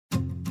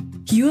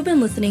You have been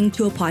listening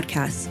to a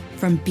podcast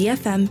from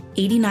BFM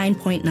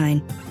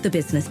 89.9, the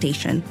business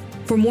station.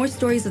 For more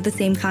stories of the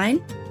same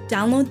kind,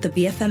 download the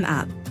BFM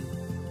app.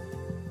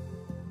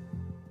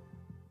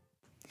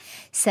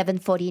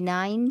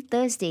 7:49,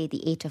 Thursday,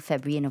 the 8th of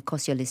February, and of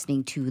course you're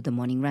listening to The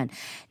Morning Run.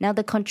 Now,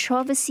 the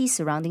controversy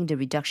surrounding the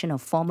reduction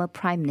of former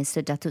Prime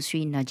Minister Datuk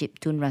Seri Najib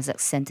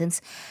Razak's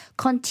sentence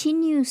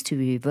continues to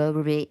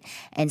reverberate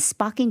and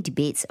sparking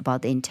debates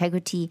about the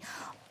integrity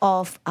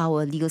of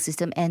our legal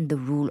system and the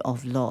rule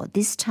of law.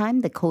 This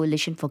time, the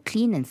Coalition for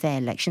Clean and Fair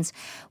Elections,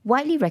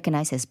 widely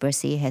recognised as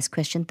Bersih, has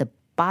questioned the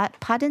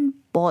Pardon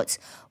Board's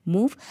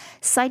move,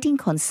 citing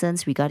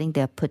concerns regarding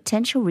their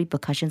potential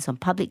repercussions on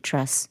public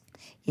trust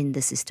in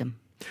the system.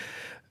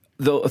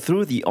 Though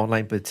through the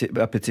online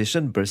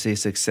petition, Bersih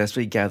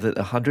successfully gathered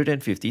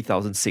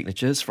 150,000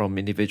 signatures from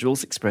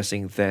individuals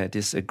expressing their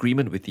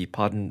disagreement with the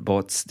Pardon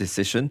Board's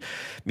decision.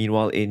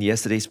 Meanwhile, in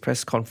yesterday's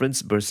press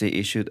conference, Bersih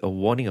issued a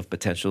warning of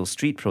potential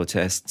street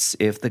protests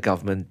if the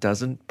government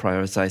doesn't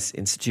prioritise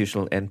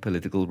institutional and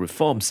political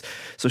reforms.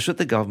 So should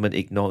the government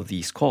ignore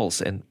these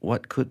calls, and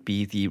what could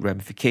be the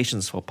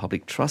ramifications for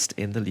public trust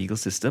in the legal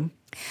system?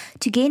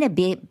 To gain a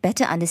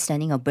better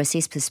understanding of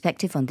Bersih's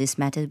perspective on this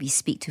matter, we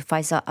speak to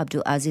Faisal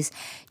Abdul Aziz,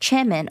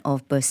 Chairman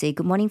of Bersih.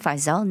 Good morning,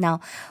 Faisal.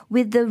 Now,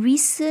 with the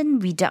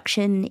recent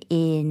reduction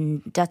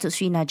in Datuk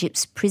Seri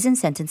Najib's prison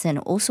sentence and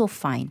also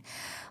fine,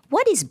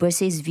 what is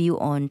Bersih's view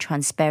on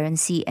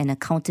transparency and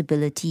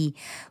accountability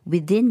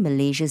within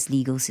Malaysia's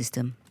legal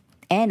system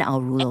and our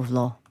rule of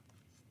law?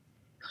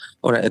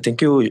 All right, thank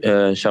you,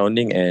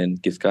 Shauning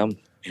and Kiskam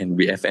and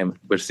BFM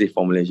Bersih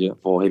for Malaysia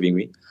for having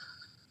me.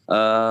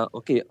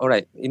 Okay, all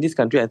right. In this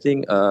country, I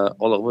think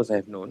all of us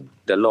have known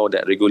the law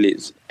that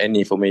regulates any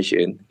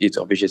information is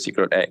Official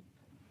Secret Act.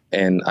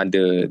 And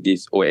under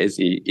this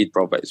OSA, it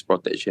provides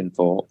protection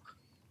for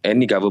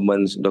any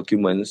government's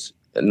documents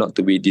not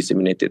to be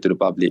disseminated to the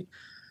public.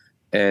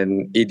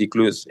 And it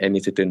includes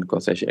any certain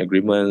concession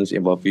agreements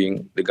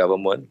involving the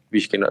government,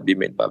 which cannot be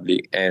made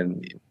public.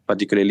 And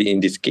particularly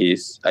in this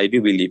case, I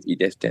do believe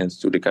it extends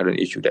to the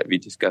current issue that we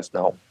discuss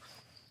now.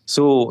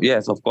 So,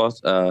 yes, of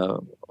course,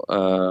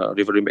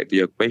 referring back to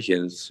your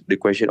questions, the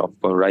question of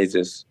course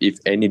arises if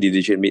any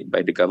decision made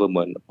by the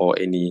government or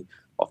any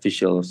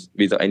officials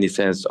without any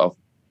sense of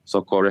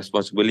so-called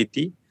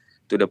responsibility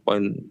to the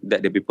point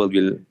that the people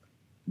will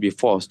be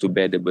forced to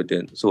bear the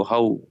burden. So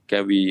how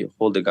can we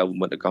hold the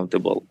government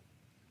accountable?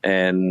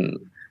 And,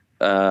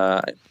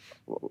 put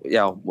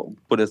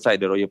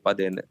aside the royal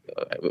pardon,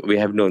 we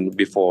have known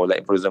before,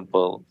 like, for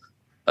example,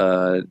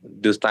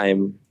 this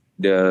time,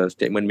 the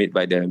statement made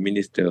by the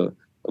minister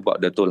about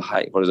the toll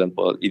hike, for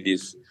example, it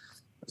is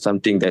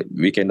something that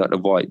we cannot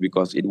avoid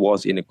because it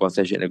was in a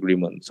concession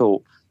agreement.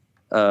 So,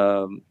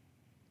 how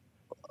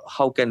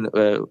can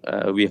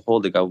we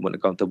hold the government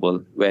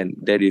accountable when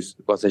there is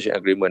concession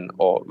agreement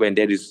or when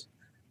there is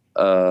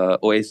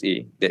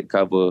OSA that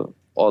cover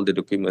all the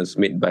documents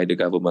made by the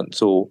government?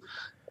 So,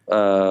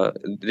 there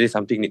is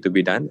something need to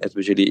be done,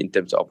 especially in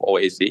terms of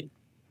OSA,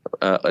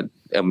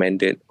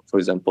 amended, for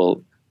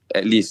example,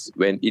 at least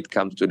when it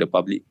comes to the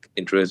public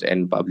interest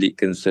and public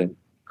concern.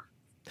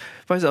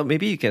 Faisal,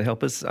 maybe you can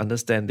help us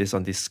understand this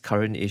on this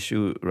current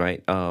issue,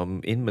 right?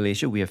 In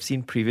Malaysia, we have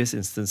seen previous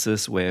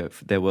instances where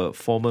there were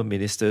former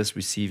ministers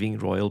receiving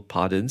royal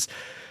pardons.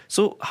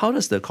 So how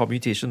does the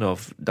commutation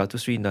of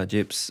Datuk Seri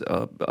Najib's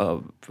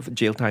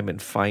jail time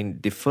and fine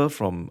differ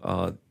from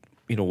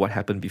what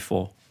happened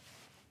before?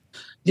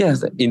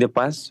 Yes, in the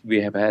past,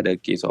 we have had a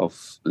case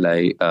of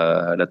like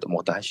Datuk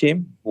Mohtar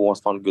Hashim, who was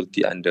found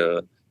guilty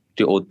under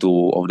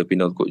 302 of the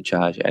penal code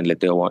charge, and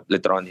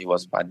later on he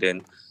was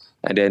pardoned.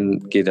 And then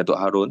case Datuk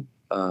Harun,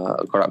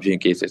 corruption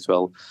case as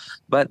well.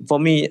 But for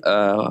me,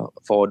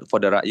 for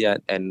the Rakyat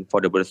and for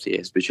the Bersih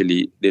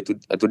especially,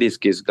 today's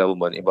case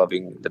government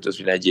involving Datuk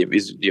Seri Najib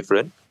is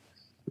different.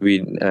 We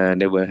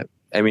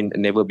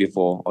never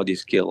before on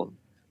this scale,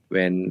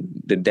 when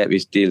the debt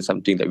is still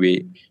something that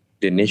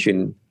the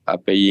nation are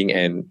paying,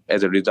 and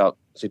as a result,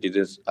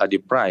 citizens are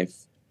deprived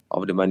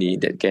of the money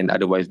that can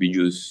otherwise be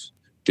used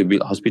to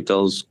build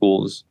hospitals,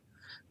 schools,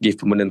 give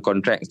permanent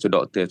contracts to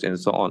doctors, and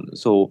so on.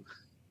 So,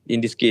 in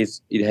this case,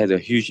 it has a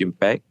huge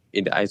impact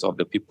in the eyes of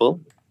the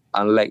people,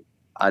 unlike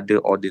other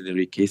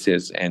ordinary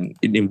cases. And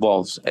it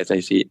involves, as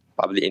I said,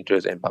 public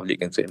interest and public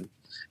concern.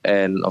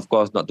 And of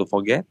course, not to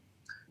forget,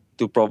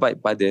 to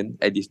provide pardon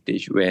at this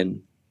stage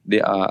when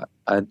there are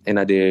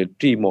another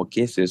 3 more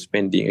cases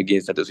pending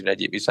against Datuk Seri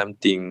Najib is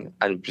something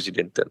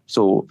unprecedented.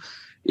 So,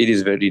 it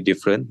is very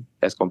different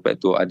as compared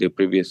to other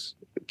previous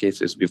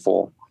cases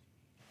before.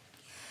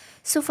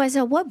 So,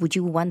 Faisal, what would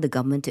you want the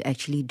government to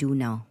actually do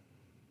now?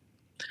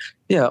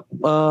 Yeah,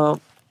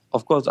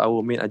 of course,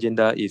 our main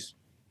agenda is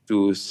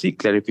to seek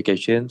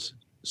clarifications,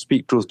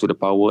 speak truth to the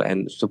power,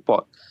 and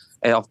support.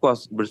 And of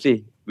course,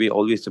 Bersih, we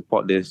always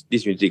support this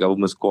unity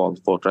government's call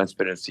for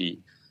transparency,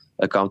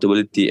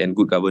 accountability, and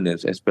good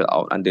governance as spelled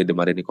out under the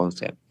Madani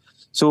concept.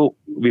 So,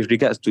 with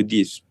regards to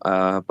this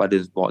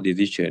Pardon Board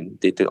decision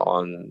dated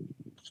on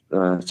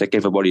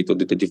 2nd February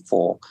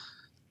 2024,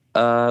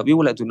 we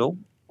would like to know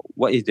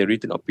what is the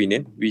written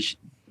opinion which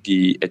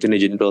the Attorney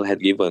General had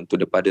given to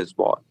the Pardons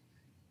Board.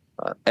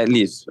 At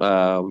least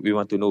we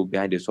want to know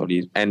behind the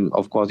story. And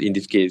of course, in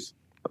this case,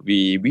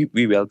 we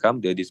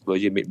welcome the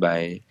disclosure made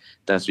by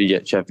Tan Sri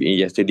Shafi'i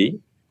yesterday,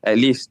 at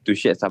least to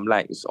shed some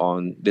lights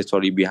on the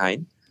story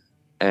behind.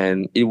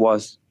 And it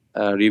was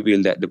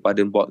revealed that the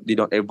Pardon Board did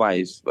not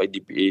advise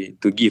YDPA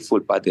to give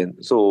full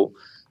pardon. So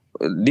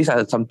these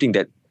are something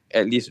that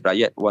at least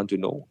Rakyat want to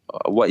know.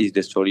 What is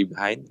the story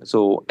behind?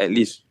 So at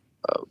least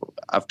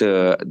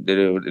after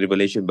the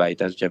revelation by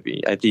Tan Sri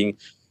Shafi'i, I think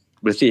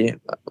Bersih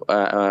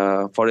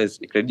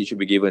Forest credit should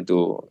be given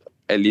to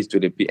at least to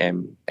the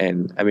PM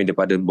and the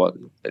Pardon Board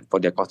for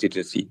their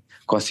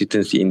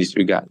consistency in this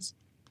regards.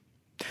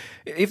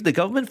 If the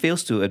government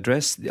fails to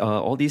address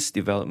all these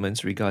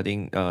developments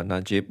regarding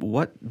Najib,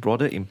 what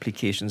broader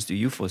implications do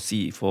you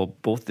foresee for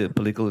both the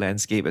political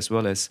landscape as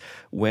well as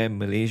where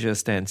Malaysia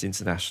stands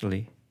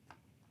internationally?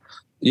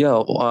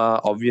 Yeah,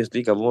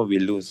 obviously, government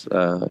will lose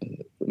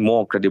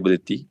more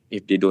credibility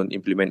if they don't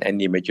implement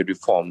any major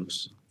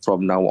reforms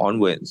from now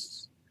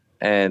onwards.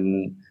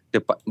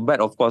 But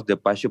of course, the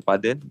partial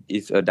pardon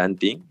is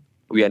daunting.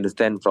 We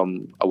understand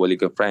from our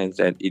legal friends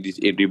that it is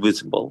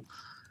irreversible.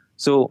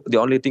 So the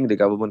only thing the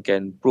government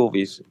can prove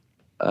is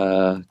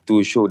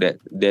to show that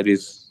there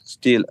is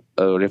still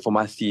a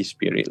reformasi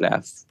spirit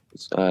left.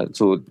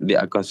 So they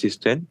are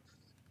consistent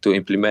to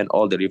implement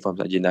all the reforms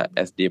agenda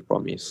as they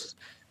promise.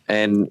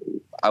 And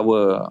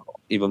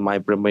my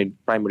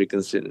primary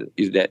concern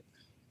is that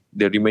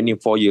the remaining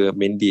 4-year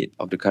mandate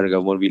of the current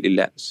government will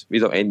elapse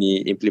without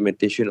any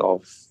implementation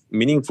of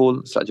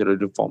meaningful structural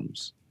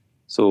reforms.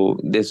 So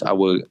that's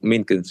our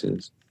main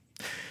concerns.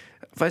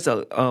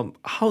 Faisal,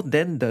 how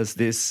then does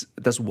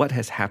what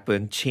has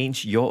happened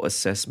change your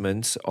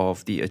assessment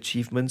of the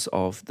achievements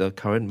of the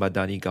current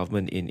Madani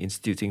government in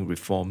instituting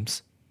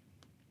reforms?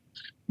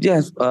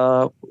 Yes,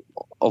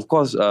 of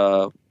course,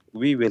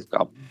 we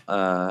welcome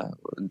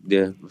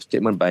the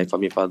statement by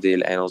Fahmi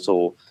Fadzil and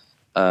also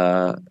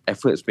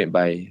efforts made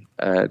by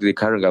the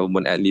current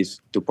government at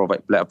least to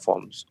provide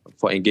platforms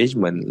for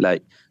engagement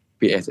like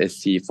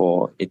PSSC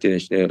for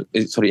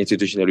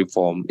institutional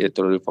reform,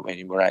 electoral reform and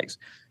human rights,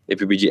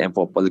 APBGM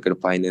for political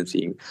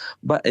financing.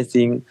 But I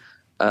think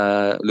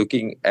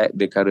looking at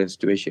the current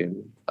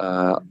situation,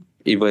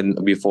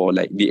 even before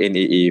like the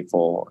NAA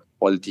for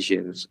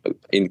politicians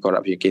in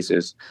corruption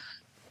cases,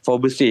 for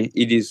Bersih,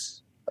 it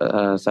is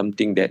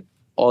something that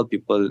all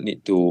people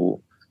need to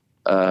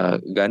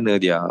garner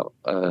their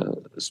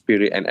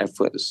spirit and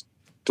efforts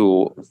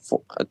to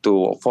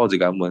force the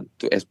government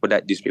to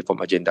expedite this reform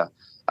agenda.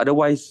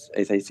 Otherwise,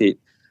 as I said,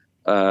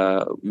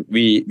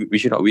 we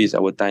should not waste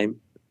our time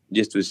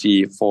just to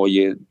see 4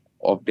 years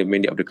of the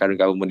mandate of the current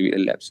government will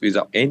elapse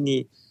without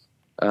any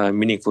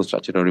meaningful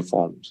structural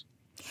reforms.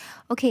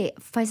 Okay,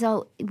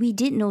 Faisal, we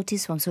did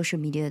notice on social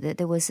media that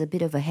there was a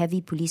bit of a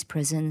heavy police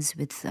presence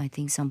with, I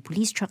think, some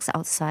police trucks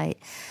outside.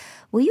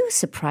 Were you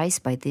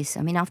surprised by this?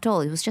 I mean, after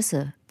all, it was just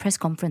a press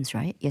conference,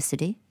 right,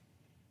 yesterday?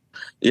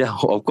 Yeah,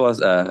 of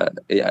course,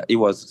 it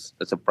was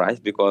a surprise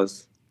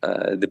because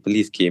the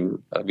police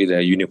came with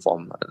a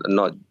uniform,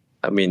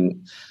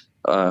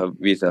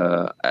 with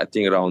I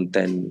think around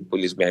 10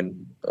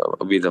 policemen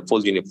with a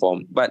full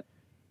uniform. But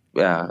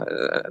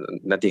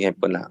nothing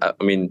happened.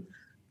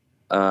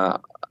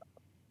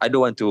 I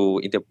don't want to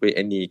interpret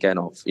any kind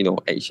of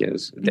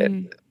actions that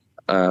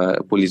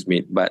police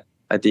made, but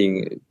I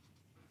think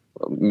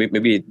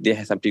maybe they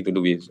have something to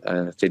do with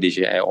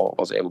sedition or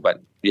whatever.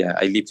 But yeah,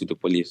 I leave to the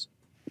police.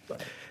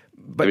 But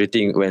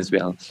everything went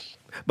well.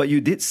 But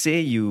you did say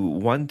you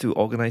want to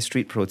organize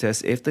street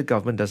protests if the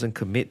government doesn't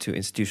commit to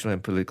institutional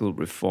and political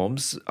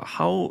reforms.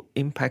 How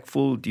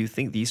impactful do you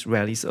think these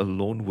rallies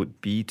alone would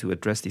be to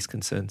address these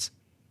concerns?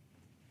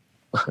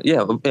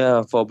 Yeah,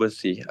 for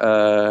Bersih,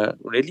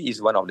 really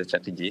is one of the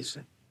strategies.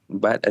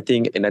 But I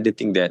think another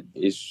thing that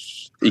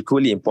is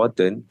equally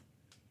important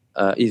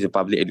is the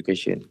public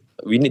education.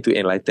 We need to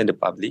enlighten the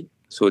public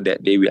so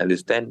that they will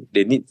understand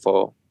the need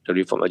for the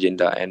reform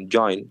agenda and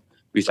join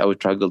with our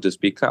struggle to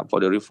speak up for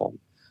the reform.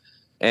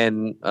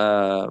 And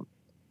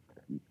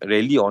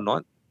really or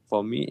not,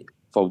 for me,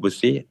 for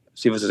Bersih,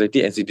 civil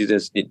society and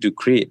citizens need to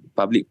create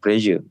public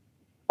pressure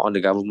on the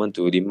government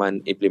to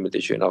demand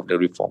implementation of the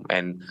reform.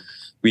 And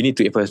we need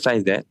to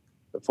emphasize that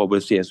for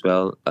Bersih as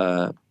well.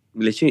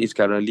 Malaysia is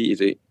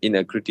currently in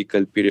a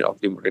critical period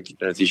of democratic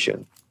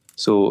transition.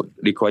 So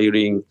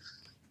requiring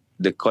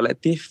the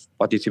collective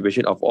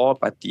participation of all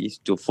parties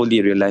to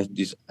fully realize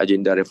this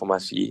agenda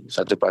reformasi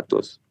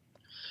 100%.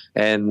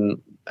 And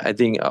I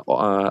think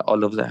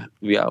all of that,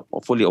 we are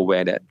fully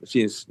aware that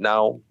since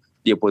now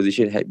the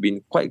opposition had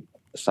been quite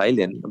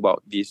silent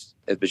about this,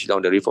 especially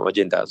on the reform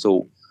agenda.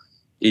 So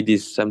it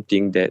is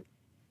something that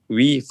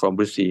we from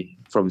Bersih,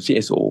 from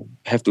CSO,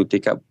 have to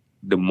take up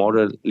the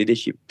moral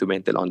leadership to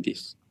maintain on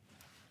this.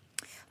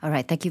 All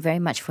right, thank you very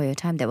much for your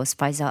time. That was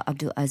Faisal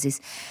Abdul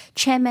Aziz,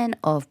 Chairman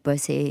of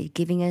Bersih,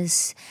 giving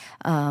us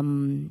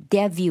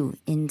their view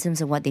in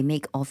terms of what they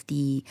make of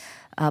the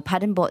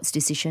Pardon Board's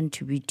decision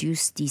to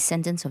reduce the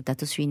sentence of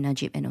Datuk Seri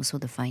Najib and also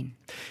the fine.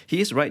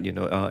 He is right,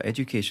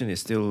 education is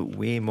still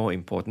way more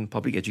important.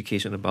 Public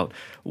education about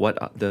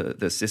what are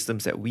the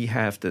systems that we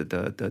have,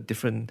 the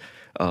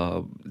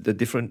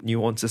different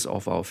nuances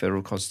of our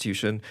federal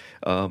constitution.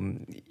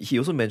 He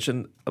also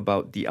mentioned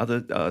about the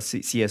other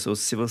CSOs,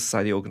 civil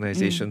society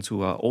organizations,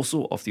 who are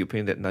also of the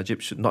opinion that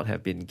Najib should not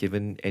have been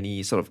given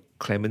any sort of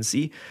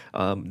clemency.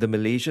 The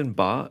Malaysian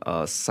bar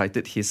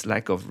cited his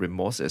lack of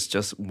remorse as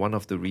just one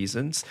of the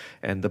reasons,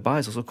 and the bar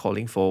is also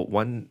calling for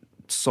one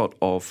sort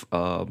of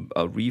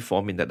a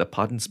reform in that the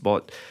Pardons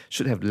Board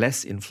should have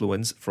less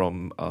influence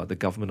from the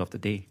government of the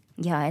day.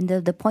 Yeah, and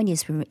the point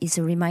is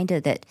a reminder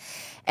that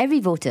every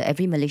voter,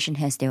 every Malaysian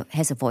has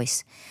a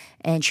voice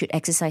and should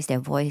exercise their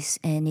voice.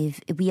 And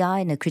if we are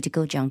in a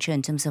critical juncture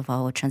in terms of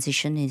our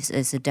transition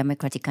as a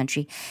democratic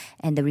country,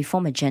 and the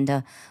reform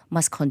agenda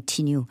must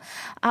continue.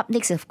 Up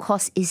next, of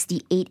course, is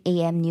the 8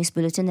 a.m. news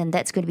bulletin, and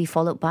that's going to be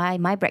followed by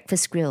My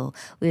Breakfast Grill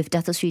with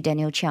Datuk Seri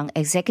Daniel Chiang,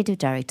 Executive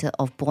Director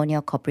of Borneo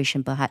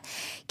Corporation Berhad.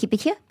 Keep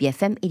it here,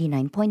 BFM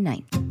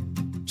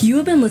 89.9. You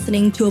have been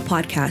listening to a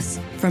podcast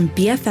from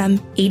BFM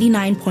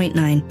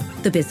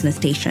 89.9, the business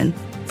station.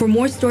 For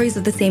more stories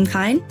of the same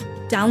kind,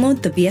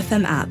 download the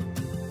BFM app.